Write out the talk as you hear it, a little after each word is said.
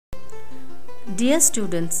Dear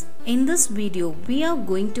students, in this video we are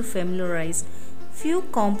going to familiarize few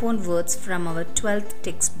compound words from our 12th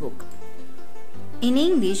textbook. In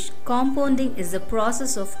English, compounding is the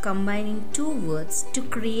process of combining two words to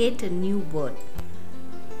create a new word.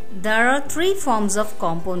 There are three forms of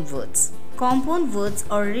compound words. Compound words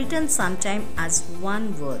are written sometimes as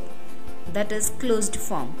one word, that is closed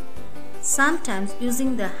form. Sometimes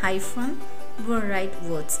using the hyphen we write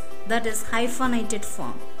words, that is hyphenated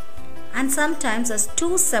form. And sometimes as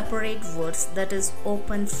two separate words, that is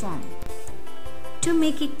open form. To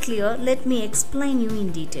make it clear, let me explain you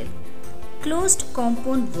in detail. Closed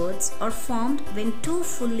compound words are formed when two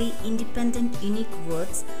fully independent unique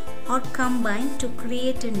words are combined to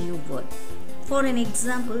create a new word. For an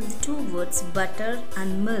example, the two words butter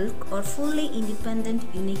and milk are fully independent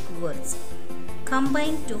unique words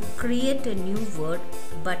combined to create a new word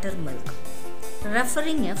buttermilk,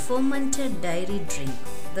 referring a fermented dairy drink,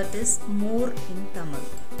 that is more in Tamil.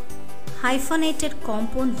 Hyphenated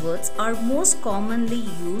compound words are most commonly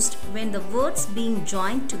used when the words being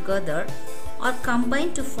joined together are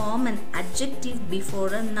combined to form an adjective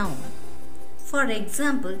before a noun. For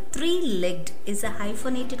example, three-legged is a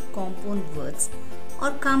hyphenated compound words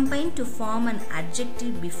are combined to form an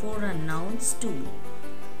adjective before a noun stool,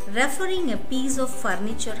 referring a piece of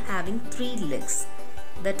furniture having three legs,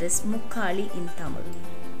 that is mukkali in Tamil.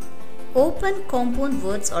 Open compound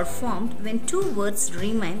words are formed when two words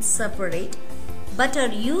remain separate but are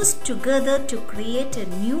used together to create a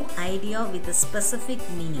new idea with a specific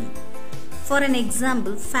meaning. For an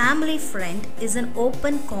example, family friend is an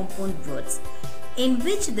open compound word in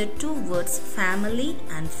which the two words family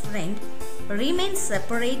and friend remain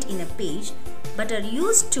separate in a page but are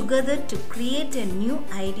used together to create a new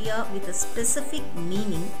idea with a specific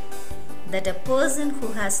meaning, that a person who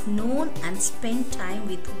has known and spent time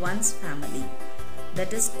with one's family,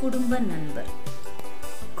 that is kudumba nanbar.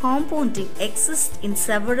 Compounding exists in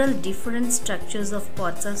several different structures of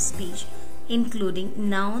parts of speech, including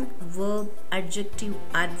noun, verb, adjective,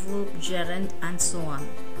 adverb, gerund, and so on.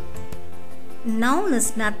 Noun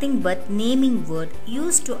is nothing but naming word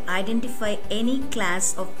used to identify any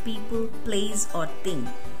class of people, place or thing,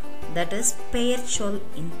 that is peyarchol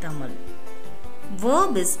in Tamil.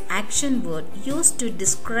 Verb is action word used to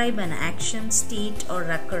describe an action, state or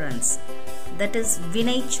occurrence, that is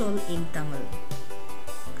vinaichol in Tamil.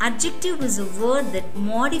 Adjective is a word that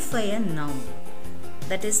modify a noun,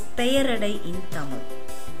 that is peyaradai in Tamil.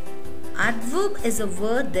 Adverb is a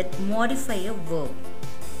word that modify a verb,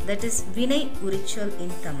 that is vinai urichal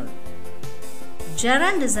in Tamil.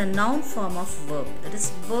 Gerund is a noun form of verb, that is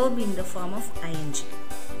verb in the form of ing,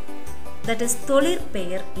 that is tholir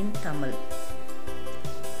peyar in Tamil.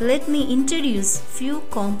 Let me introduce few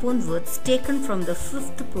compound words taken from the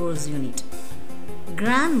 5th prose unit.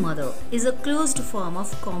 Grandmother is a closed form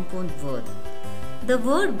of compound word. The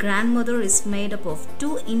word grandmother is made up of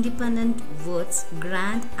two independent words,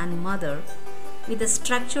 grand and mother, with a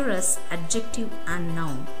structure as adjective and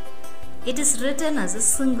noun. It is written as a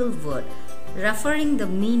single word, referring the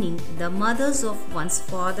meaning the mothers of one's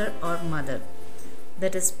father or mother,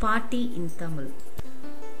 that is Patti in Tamil.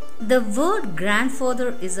 The word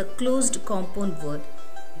grandfather is a closed compound word.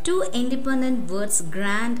 Two independent words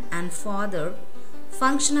grand and father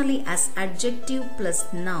functionally as adjective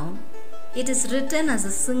plus noun. It is written as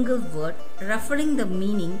a single word referring the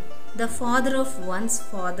meaning the father of one's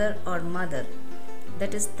father or mother,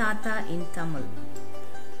 that is Tata in Tamil.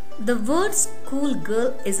 The word school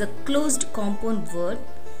girl is a closed compound word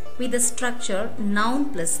with a structure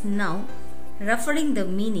noun plus noun referring the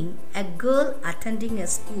meaning a girl attending a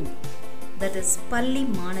school, that is Palli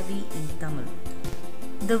Manavi in Tamil.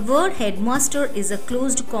 The word headmaster is a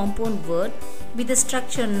closed compound word with a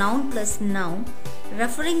structure noun plus noun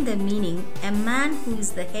referring the meaning a man who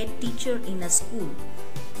is the head teacher in a school,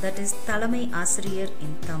 that is Thalamai Asiriyar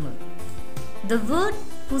in Tamil. The word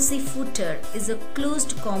pussyfooter is a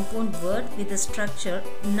closed compound word with a structure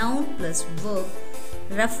noun plus verb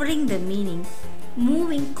referring the meaning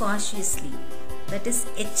moving cautiously, that is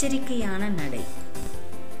echirikayana nadai.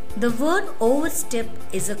 The word overstep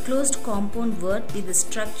is a closed compound word with the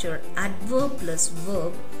structure adverb plus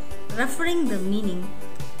verb referring the meaning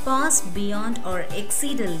pass beyond or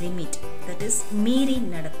exceed a limit, that is meeri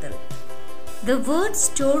nadathal. The word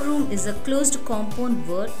storeroom is a closed compound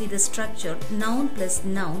word with the structure noun plus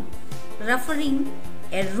noun referring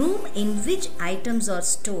a room in which items are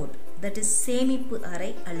stored, that is semippu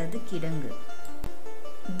arai alladu kidangu.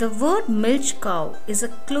 The word milch cow is a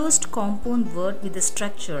closed compound word with the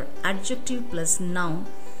structure adjective plus noun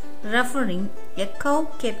referring a cow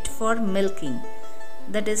kept for milking,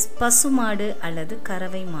 that is பசுமாடு அல்லது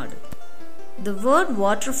கறவை மாடு. The word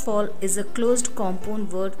waterfall is a closed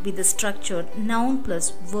compound word with a structure noun plus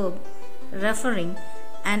verb referring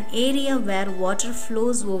an area where water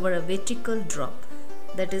flows over a vertical drop,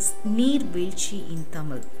 that is neer veelchi in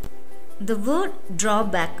Tamil. The word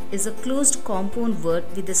drawback is a closed compound word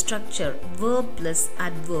with a structure verb plus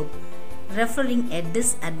adverb referring a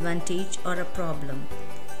disadvantage or a problem,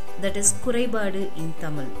 that is kureibadu in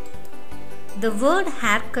Tamil. The word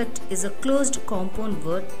haircut is a closed compound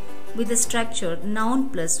word with a structure noun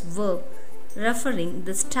plus verb referring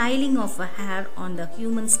the styling of a hair on the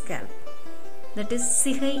human scalp, that is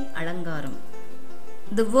sigai alangaram.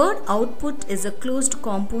 The word output is a closed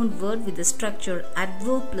compound word with a structure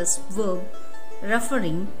adverb plus verb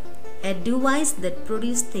referring a device that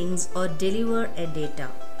produces things or deliver a data,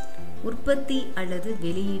 urpatti அல்லது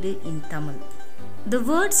வெளியீடு in Tamil. The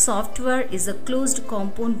word software is a closed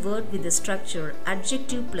compound word with a structure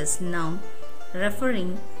adjective plus noun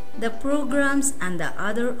referring the programs and the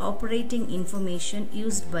other operating information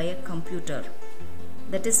used by a computer,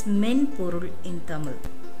 that is menporul in Tamil.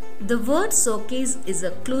 The word showcase is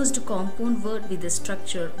a closed compound word with a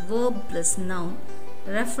structure verb plus noun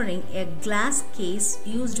referring a glass case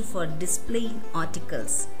used for displaying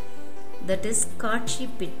articles, that is kaatchi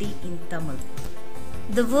petti in Tamil.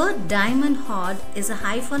 The word diamond hard is a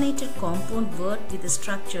hyphenated compound word with a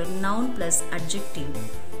structure noun plus adjective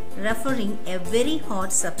referring a very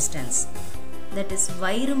hard substance, that is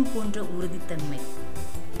vairam போன்ற உறுதித்தன்மை.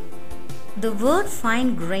 The word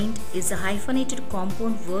fine-grained is a hyphenated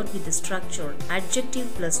compound word with a structure adjective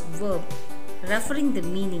plus verb referring the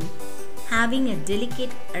meaning having a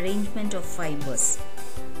delicate arrangement of fibers,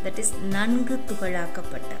 that is நன்கு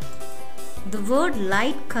துகளாக்கப்பட்ட. The word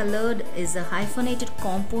light-colored is a hyphenated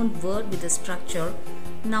compound word with a structure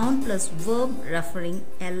noun plus verb referring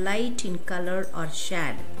a light in color or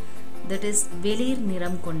shade, that is வெளிர்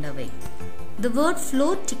நிறம் கொண்டவை. The word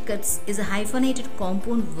floor tickets is a hyphenated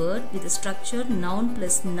compound word with a structure noun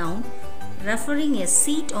plus noun referring a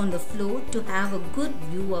seat on the floor to have a good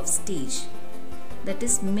view of stage, that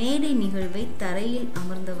is மேடை நிகழ்வை தரையில்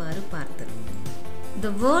அமர்ந்தவாறு பார்த்தல்.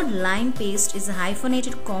 The word lime paste is a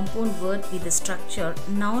hyphenated compound word with a structure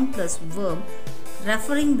noun plus verb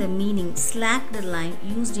referring the meaning slacked lime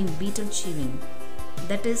used in beetle chewing,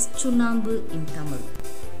 that is chunambu in Tamil.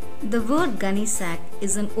 The word gunny sack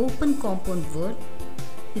is an open compound word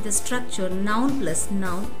with a structure noun plus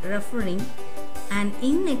noun referring an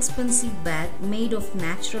inexpensive bag made of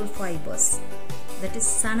natural fibers, that is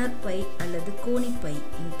sanarpai அல்லது கோணிப்பை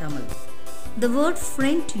in Tamil. The word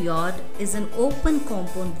front yard is an open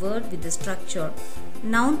compound word with a structure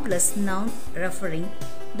noun plus noun referring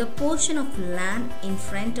the portion of land in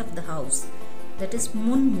front of the house, that is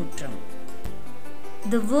முன்முற்றம்.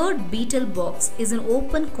 The word beetle box is an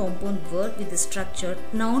open compound word with a structure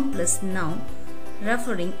noun plus noun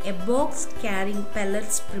referring a box carrying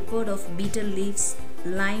pellets prepared of beetle leaves,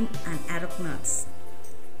 lime and arecanuts,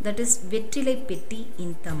 that is vettilai petti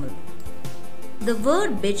in Tamil. The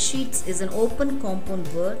word bedsheets is an open compound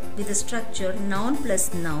word with a structure noun plus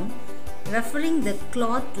noun referring the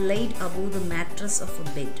cloth laid above the mattress of a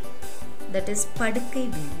bed, that is padukkai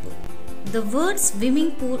veerpu. The word swimming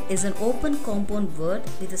pool is an open compound word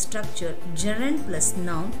with a structure gerund plus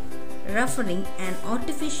noun referring an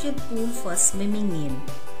artificial pool for swimming in,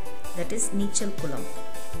 that is நீச்சல் குளம்.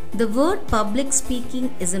 The word public speaking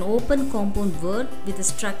is an open compound word with a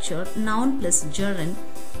structure noun plus gerund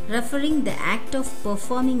referring the act of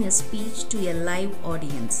performing a speech to a live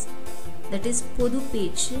audience, that is பொது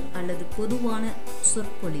பேச்சு அல்லது பொதுவான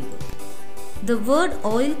சொற்பொழிவு. The word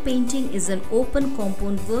oil painting is an open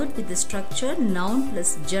compound word with the structure noun plus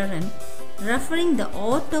gerund referring the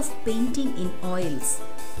art of painting in oils,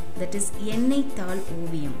 that is எண்ணெய் தாள்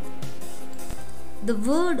ஓவியம். The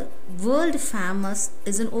word world famous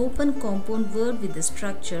is an open compound word with the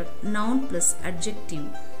structure noun plus adjective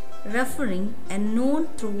referring a known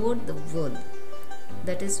throughout the world,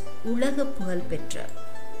 that is உலக புகழ் பெற்ற.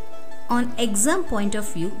 On exam point of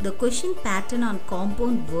view, the question pattern on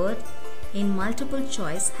compound word in multiple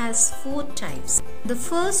choice has 4 types. The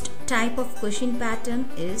first type of question pattern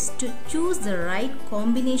is to choose the right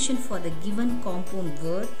combination for the given compound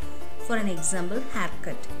word. For an example,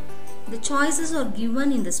 haircut. The choices are given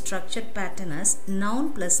in the structured pattern as noun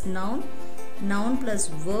plus noun, noun plus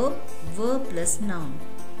verb, verb plus noun.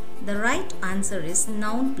 The right answer is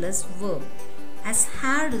noun plus verb, as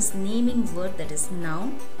hair is naming word, that is noun,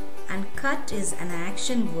 and cut is an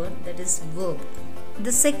action word, that is verb.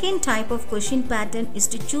 The second type of question pattern is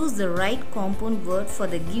to choose the right compound word for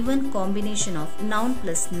the given combination of noun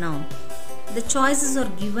plus noun. The choices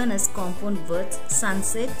are given as compound words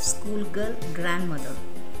sunset, schoolgirl, grandmother.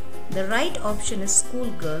 The right option is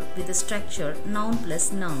schoolgirl with the structure noun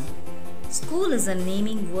plus noun. School is a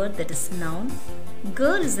naming word that is noun.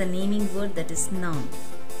 Girl is a naming word that is noun.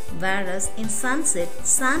 Whereas in sunset,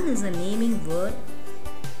 sun is a naming word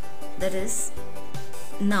that is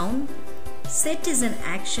noun. Set is an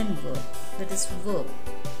action word that is verb.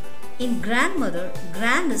 In grandmother,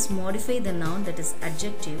 grand is modify the noun that is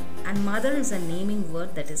adjective, and mother is a naming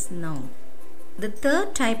word that is noun. The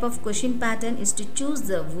third type of question pattern is to choose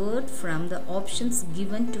the word from the options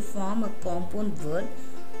given to form a compound word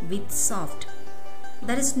with soft.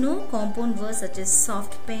 There is no compound word such as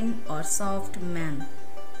soft pen or soft man.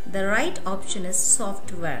 The right option is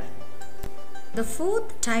software. The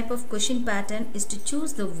fourth type of question pattern is to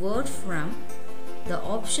choose the word from the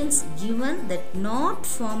options given that not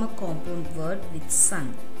form a compound word with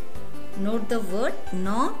sun. Note the word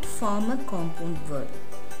not form a compound word.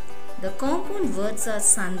 The compound words are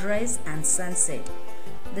sunrise and sunset.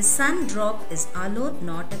 The sun drop is alone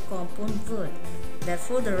not a compound word.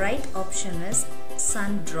 Therefore, the right option is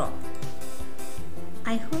sun drop.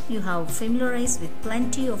 I hope you have familiarized with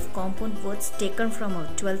plenty of compound words taken from our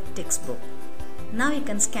 12th textbook. Now you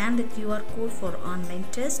can scan the QR code for online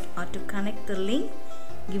test or to connect the link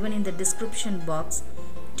given in the description box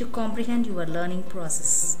to comprehend your learning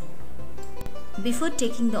process. Before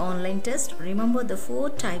taking the online test, remember the 4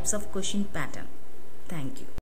 types of question pattern. Thank you.